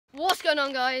What's going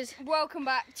on, guys? Welcome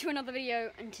back to another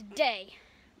video, and today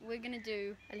we're going to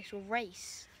do A little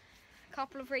race. a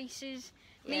couple of races,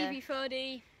 Yeah. maybe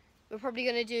 30. We're probably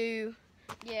going to do,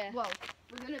 Yeah. well,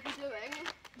 we're going to be doing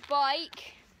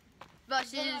Bike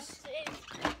versus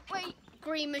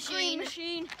green machine. green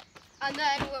machine, And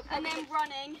then we're and then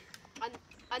running,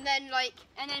 and then like,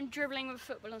 and then dribbling with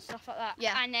football and stuff like that.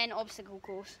 Yeah. And then obstacle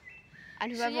course.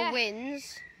 and So, whoever yeah.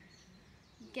 wins,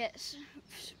 Gets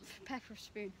pepper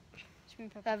spoon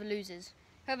pepper. whoever loses.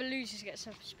 Whoever loses gets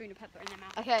a spoon of pepper in their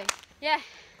mouth. Okay. Yeah.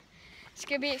 It's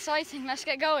going to be exciting. Let's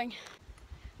get going.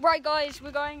 Right, guys,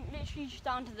 we're going literally just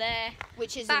down to there.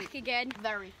 Which is Back again.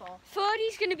 very far.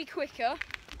 30's going to be quicker,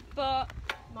 but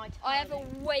My I have a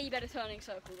timing. way better turning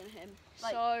circle than him.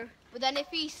 Like- So, But then if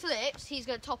he slips, he's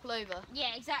going to topple over.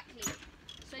 yeah, exactly.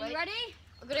 So Wait. you ready?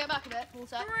 I'm going to get back a bit. One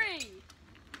sec. 3,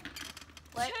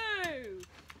 Wait. 2,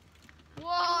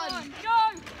 1. 1,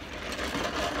 go!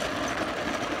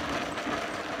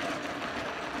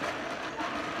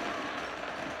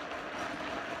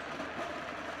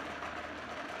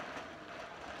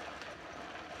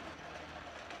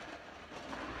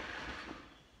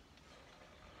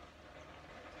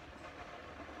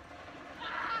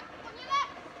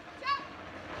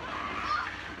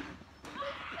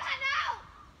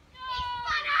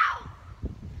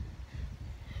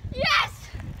 Yes!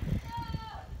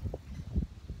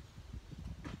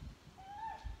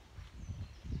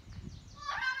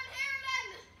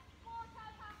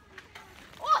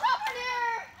 What happened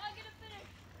here? I'm gonna finish.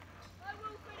 I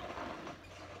will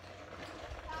finish.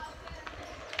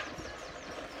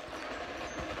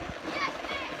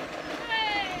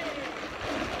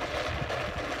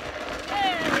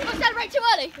 Hey! I celebrate too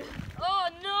early. Oh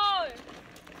no!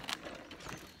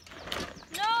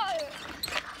 No!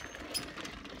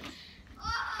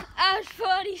 As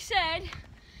Ferdy said,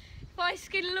 if I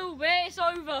skid a little bit, it's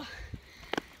over.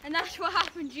 And that's what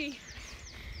happened, G.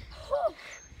 Whew.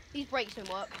 These brakes don't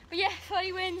work. But yeah,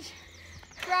 Ferdy wins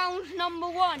round number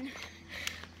 1.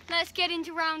 Let's get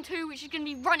into round 2, which is going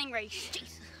to be running race.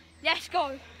 Let's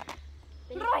go.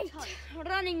 Right,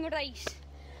 running race.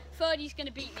 Ferdy's going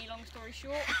to beat me, long story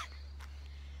short.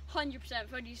 100%.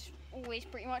 Ferdy's always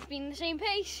pretty much been the same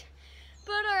pace.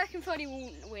 But I reckon Ferdy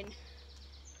will win.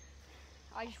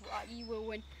 You will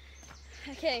win.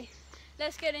 Okay,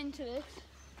 let's get into this.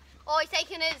 Oh, he's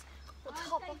taking his I'm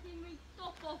top off. taking my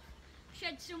top off.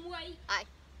 Shed some weight. Hi.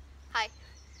 Hi.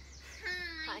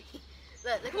 Hi.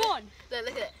 Look Come at on. it.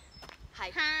 Look at it.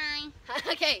 Hi.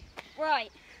 Hi. Okay.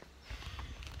 Right.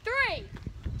 3,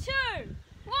 2, 1,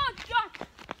 go.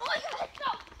 Oh my God!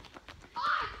 Stop!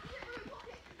 Ah! It's in my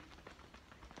pocket.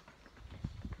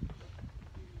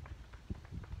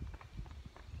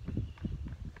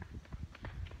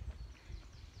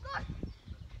 God.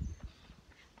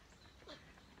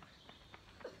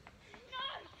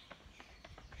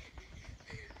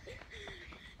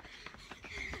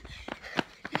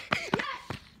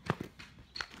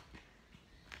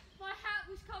 My hat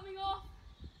was coming off.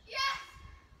 Yes!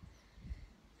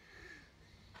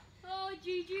 Oh,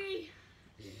 GG.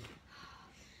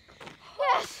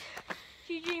 Yes!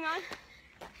 GG, man.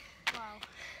 Wow.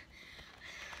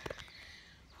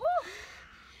 Whew.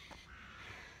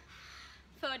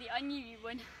 30, I knew you'd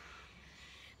win.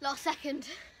 Last second.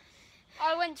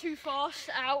 I went too fast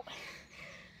out.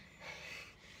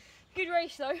 Good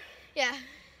race though. Yeah.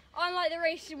 Unlike the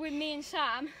race with me and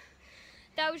Sam,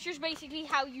 that was just basically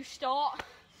how you start.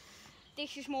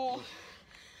 This is more,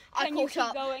 I can you caught keep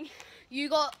up. going? You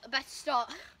got a better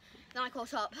start than I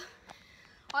caught up.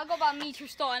 I got about a metre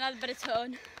start and had a better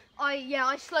turn.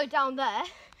 I slowed down there.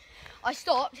 I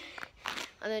stopped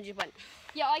and then just went.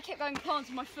 Yeah, I kept going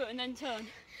planting my foot and then turn.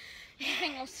 I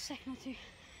think that was the second or two.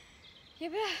 Yeah,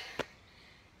 but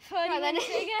 30 Right then. minutes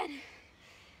again.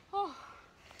 Oh,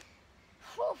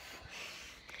 whew.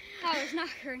 That was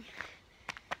knackering.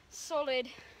 Solid.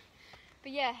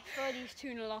 But yeah, 30's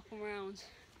 2-0 up on rounds.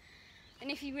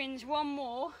 And if he wins one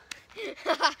more,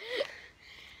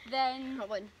 then I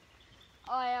win.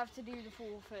 I have to do the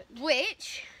forfeit.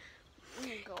 Which, Oh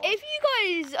God. if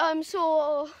you guys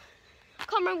saw, I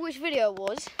can't remember which video it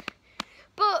was,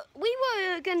 but we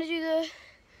were going to do the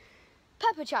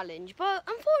pepper challenge, but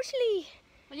unfortunately,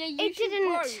 Well, yeah, it YouTube didn't-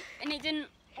 broke, and it didn't.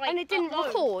 Like, and it didn't upload.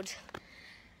 record.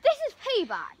 This is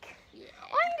payback. Yeah. I'm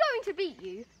going to beat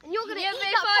you, and you're going to Yeah, eat but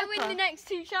if that I pepper. win the next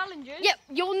 2 challenges, Yep,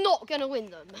 you're not going to win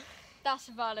them. that's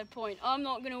a valid point. I'm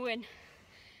not going to win.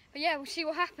 But yeah, we'll see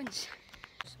what happens.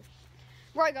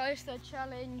 Right, guys, third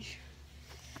challenge.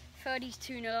 30's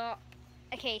 2-0 up.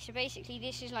 Okay, so basically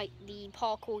this is like the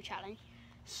parkour challenge.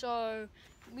 So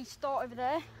we start over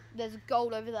there. There's a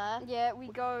goal over there. Yeah, we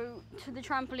go to the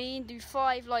trampoline, do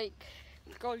 5, like,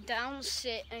 go down,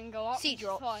 sit, and go up. Seat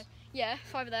drops. 5. Yeah,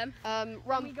 5 of them.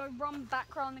 Run. We go run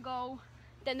back around the goal.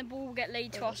 Then the ball will get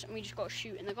laid to us, and we just got to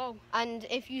shoot in the goal. And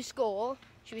if you score,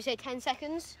 should we say 10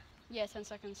 seconds? Yeah, 10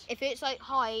 seconds. If it's like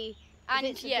high, And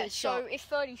it's a yeah, good so shot. if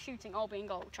 30's shooting, I'll be in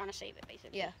goal, trying to save it,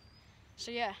 basically. Yeah.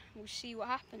 So yeah, we'll see what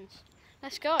happens.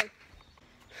 Let's go.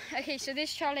 Okay, so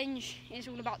this challenge is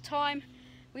all about time.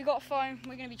 We got a phone,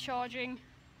 we're going to be charging.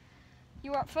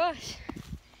 You're up first.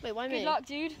 Wait, why me? Good luck,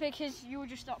 dude, because you were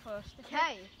just up first.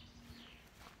 Okay.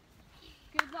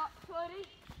 Good luck, Ferdy.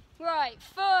 Right,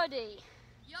 Ferdy.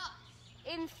 Yes.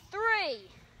 In 3,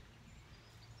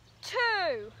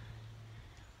 2,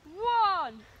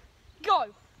 1, go.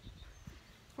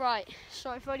 Right,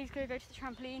 so Ferdy's going to go to the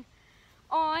trampoline.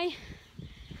 I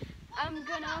am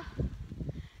going to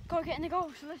go get in the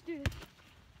goal, so let's do this.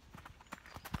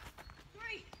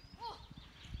 3, 4,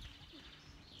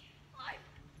 5.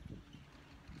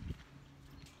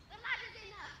 The ladder's in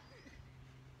there.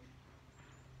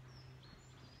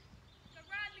 Go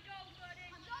round the goal, Ferdy.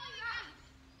 I'm going round.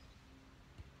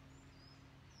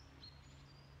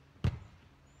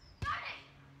 Got it.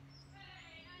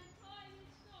 Hey, and time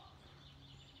is stopped.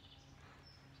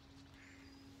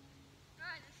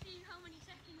 Right, let's see how many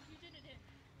seconds you did it in.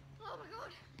 Oh my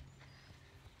god.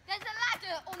 There's a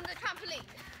ladder on the trampoline.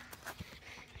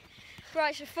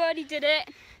 Right, so Ferdy did it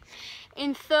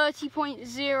in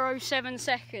 30.07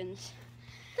 seconds.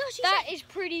 That is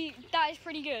pretty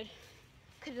good.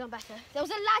 Could have done better. There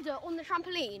was a ladder on the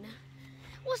trampoline.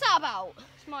 What's that about?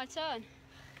 It's my turn.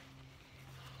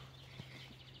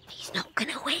 He's not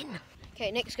gonna win.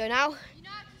 Okay, Nick's go now. You know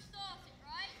how to start it,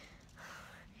 right?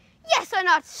 Yes, I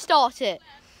know how to start it.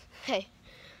 Okay.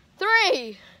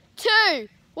 3, 2,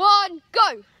 1,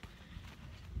 go.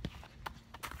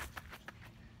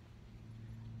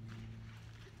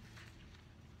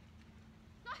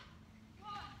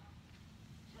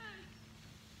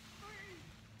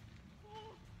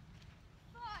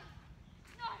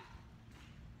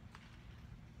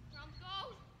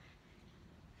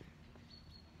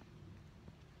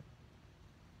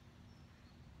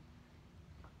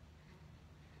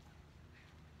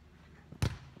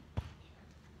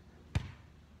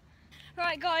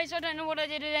 Right, guys, I don't know what I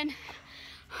did it in.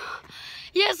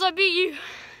 Yes, I beat you.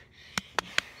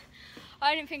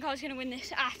 I didn't think I was going to win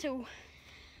this at all.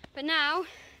 But now,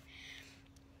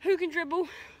 who can dribble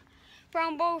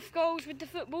round both goals with the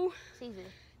football It's easy.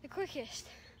 the quickest?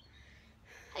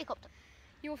 Helicopter.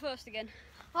 You're first again.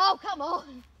 Oh, come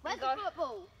on. Where's Go. the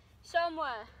football?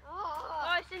 Somewhere. Oh.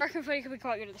 I reckon Freddie could be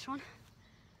quite good at this one.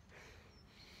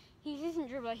 He isn't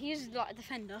a dribbler, he is like a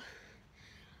defender.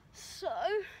 So,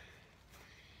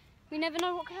 we never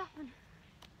know what could happen.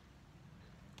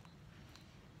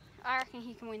 I reckon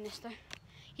he can win this though.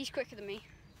 He's quicker than me.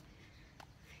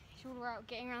 He's all about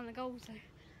getting around the goals though.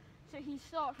 So he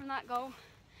starts from that goal,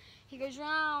 he goes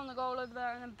round the goal over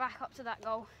there and then back up to that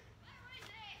goal.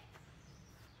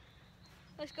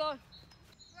 Let's go. Right,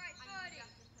 30.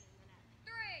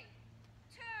 3,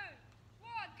 2,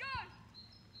 1, go!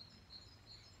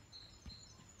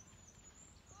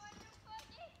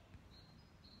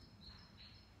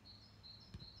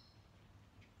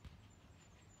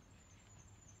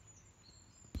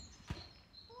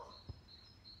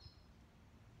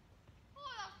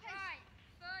 Right,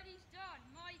 30's done.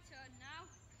 My turn now.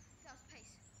 That was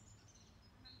pace.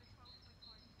 Remember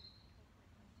 12.5.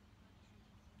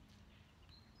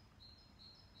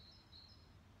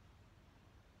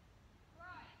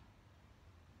 Right.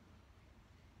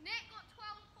 Nick got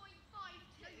 12.52.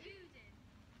 No, you did.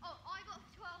 Oh, I got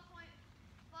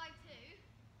 12.52.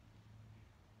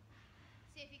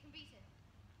 See if you can beat it.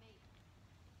 Me.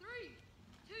 3,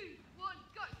 2, 1,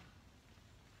 go.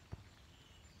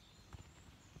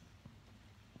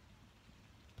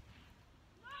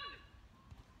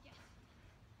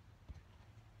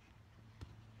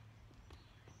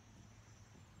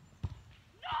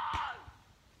 Yes.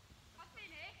 I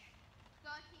finished.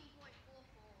 13.44.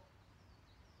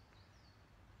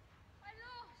 I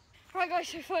lost. Right, guys,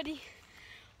 so Freddie,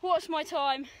 what's my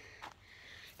time?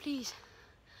 Please.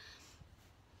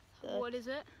 What is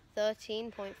it?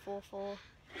 13.44.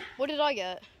 What did I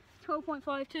get?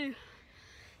 12.52.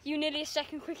 You nearly a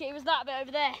second quicker. It was that bit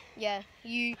over there. Yeah,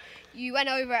 you went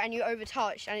over it and you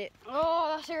overtouched and it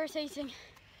Oh, that's irritating.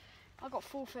 I got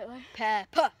forfeit though.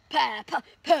 pepper.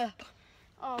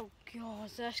 Oh God,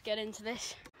 let's get into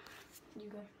this. You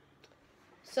go.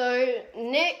 So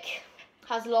Nick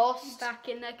has lost. Back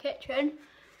in the kitchen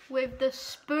with the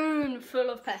spoon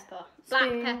full of pepper. Black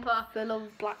Spoon pepper. full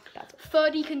of black pepper.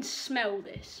 Ferdy can smell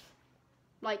this.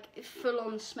 Like, full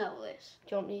on smell this.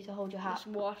 Do you want me to hold your hat? This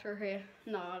water here.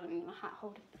 No, I don't need my hat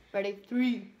holder. Ready?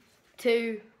 3,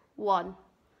 2, 1.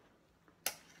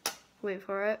 Wait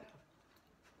for it.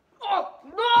 Oh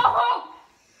no!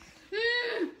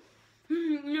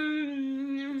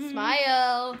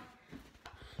 Smile.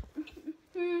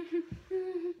 Do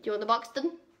you want the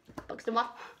Buxton? Buxton one?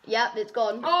 Yep, it's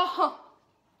gone. Oh!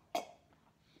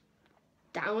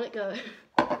 Down it goes.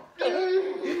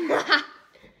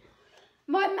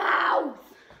 My mouth!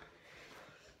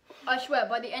 I swear,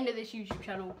 by the end of this YouTube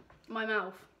channel, my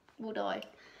mouth Will die.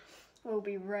 will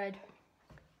be red.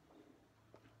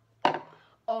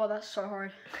 Oh, that's so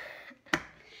hard.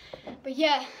 But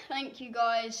yeah, thank you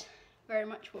guys very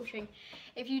much for watching.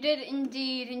 If you did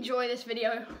indeed enjoy this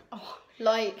video,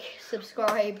 Like,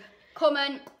 subscribe.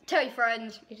 comment, tell your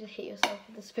friends. You just hit yourself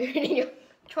with the spoon in your...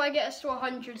 Try get us to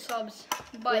 100 subs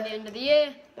by the end of the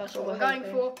year. That's what we're going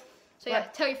for. So yeah,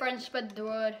 tell your friends, spread the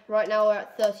word. Right now we're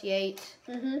at 38.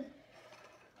 We're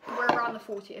around the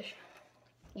 40ish.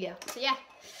 Yeah. So yeah,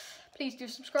 please do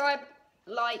subscribe,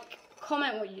 like,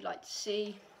 comment what you'd like to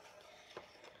see.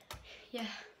 Yeah,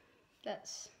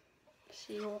 let's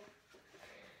see what.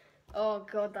 Oh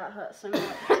god, that hurts so much.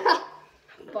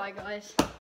 Bye guys.